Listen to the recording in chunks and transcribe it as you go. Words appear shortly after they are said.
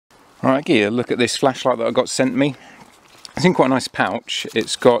Alright, give you a look at this flashlight that I got sent me. It's in quite a nice pouch.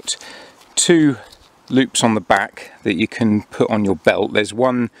 It's got 2 loops on the back that you can put on your belt. There's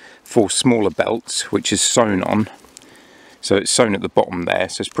one for smaller belts, which is sewn on. So it's sewn at the bottom there,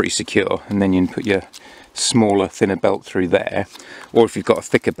 so it's pretty secure. And then you can put your smaller, thinner belt through there. Or if you've got a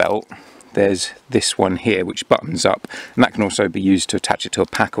thicker belt, there's this one here, which buttons up. And that can also be used to attach it to a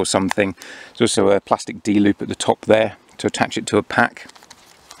pack or something. There's also a plastic D-loop at the top there to attach it to a pack.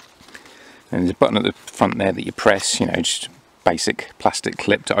 And there's a button at the front there that you press, you know, just basic plastic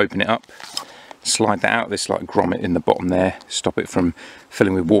clip to open it up. Slide that out, this like grommet in the bottom there, stop it from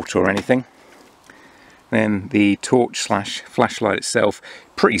filling with water or anything. Then the torch slash flashlight itself,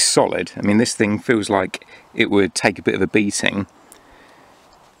 pretty solid. I mean, this thing feels like it would take a bit of a beating.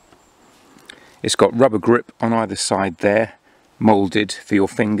 It's got rubber grip on either side there, moulded for your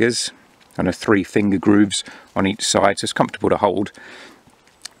fingers, and 3 finger grooves on each side, so it's comfortable to hold.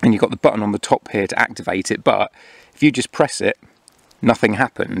 And you've got the button on the top here to activate it, but if you just press it, nothing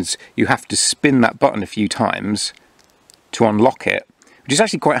happens. You have to spin that button a few times to unlock it, which is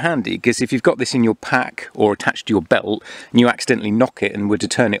actually quite handy, because if you've got this in your pack or attached to your belt and you accidentally knock it and were to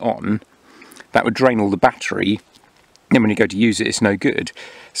turn it on, that would drain all the battery. Then when you go to use it, it's no good.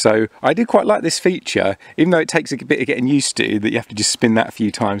 So I do quite like this feature, even though it takes a bit of getting used to, that you have to just spin that a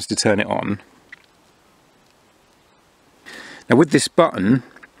few times to turn it on. Now with this button,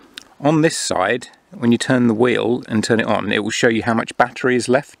 on this side, when you turn the wheel and turn it on, it will show you how much battery is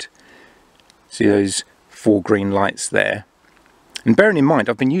left. See those 4 green lights there? And bearing in mind,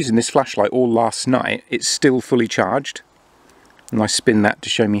 I've been using this flashlight all last night, it's still fully charged. And I spin that to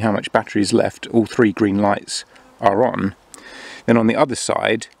show me how much battery is left, all 3 green lights are on. Then on the other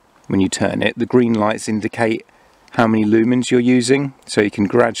side, when you turn it, the green lights indicate how many lumens you're using, so you can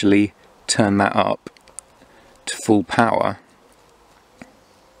gradually turn that up to full power.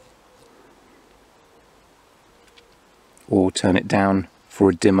 Or turn it down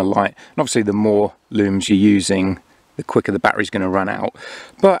for a dimmer light. And obviously the more lumens you're using, the quicker the battery's going to run out.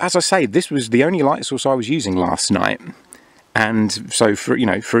 But as I say, this was the only light source I was using last night, and so for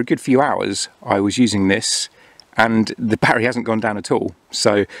a good few hours I was using this, and the battery hasn't gone down at all.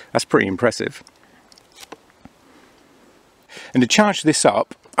 So that's pretty impressive. And to charge this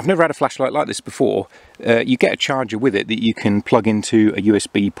up, I've never had a flashlight like this before. You get a charger with it that you can plug into a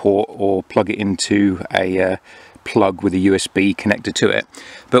USB port or plug it into a plug with a USB connector to it.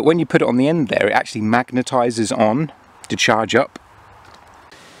 But when you put it on the end there, it actually magnetizes on to charge up.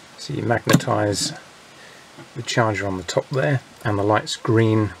 So you magnetize the charger on the top there, and the light's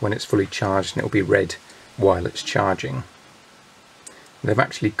green when it's fully charged, and it'll be red while it's charging. They've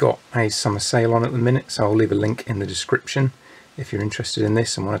actually got a summer sale on at the minute, so I'll leave a link in the description if you're interested in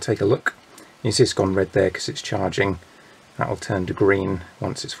this and want to take a look. You see it's gone red there because it's charging. That'll turn to green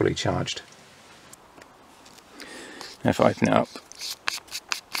once it's fully charged. Now if I open it up,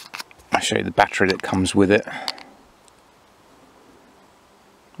 I'll show you the battery that comes with it.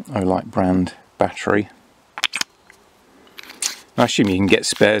 Olight brand battery. I assume you can get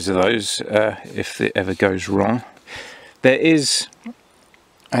spares of those if it ever goes wrong. There is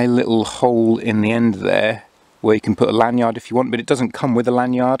a little hole in the end there where you can put a lanyard if you want, but it doesn't come with a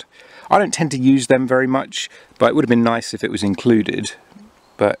lanyard. I don't tend to use them very much, but it would have been nice if it was included.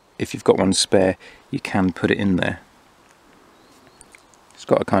 But if you've got one spare, you can put it in there. It's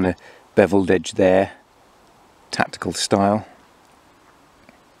got a kind of beveled edge there, tactical style.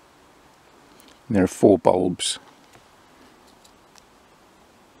 And there are 4 bulbs.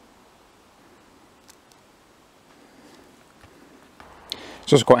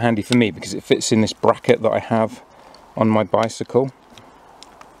 It's also quite handy for me because it fits in this bracket that I have on my bicycle,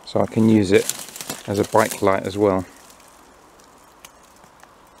 so I can use it as a bike light as well.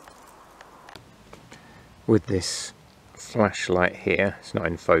 With this flashlight here, it's not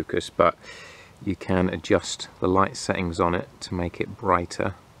in focus, but you can adjust the light settings on it to make it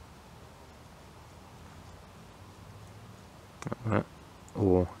brighter, like that,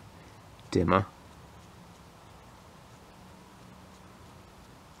 or dimmer.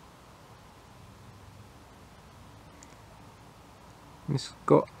 It's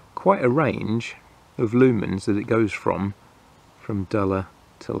got quite a range of lumens that it goes from duller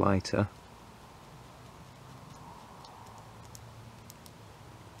to lighter.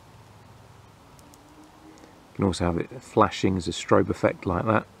 You can also have it flashing as a strobe effect like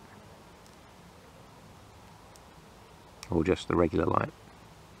that, or just the regular light.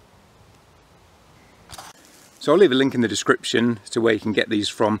 So I'll leave a link in the description to where you can get these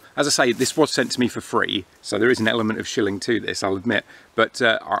from. As I say, this was sent to me for free, so there is an element of shilling to this, I'll admit, but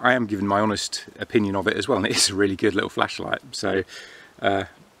I am giving my honest opinion of it as well, and it is a really good little flashlight. So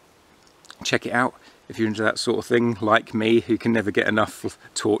check it out if you're into that sort of thing, like me, who can never get enough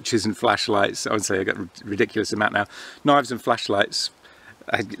torches and flashlights. I would say I've got a ridiculous amount now. Knives and flashlights,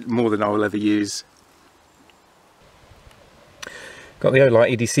 more than I will ever use. Got the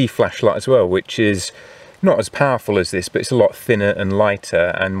Olight EDC flashlight as well, which is not as powerful as this, but it's a lot thinner and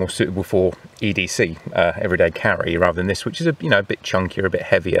lighter and more suitable for EDC, everyday carry, rather than this, which is a bit chunkier, a bit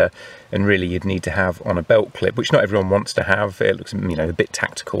heavier, and really you'd need to have on a belt clip, which not everyone wants to have. It looks a bit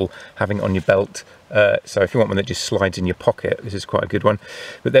tactical having it on your belt. So if you want one that just slides in your pocket, this is quite a good one.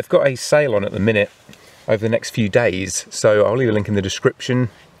 But they've got a sale on at the minute over the next few days, so I'll leave a link in the description.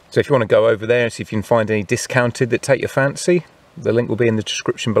 So if you want to go over there and see if you can find any discounted that take your fancy, the link will be in the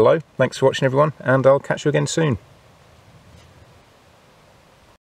description below. Thanks for watching everyone, and I'll catch you again soon.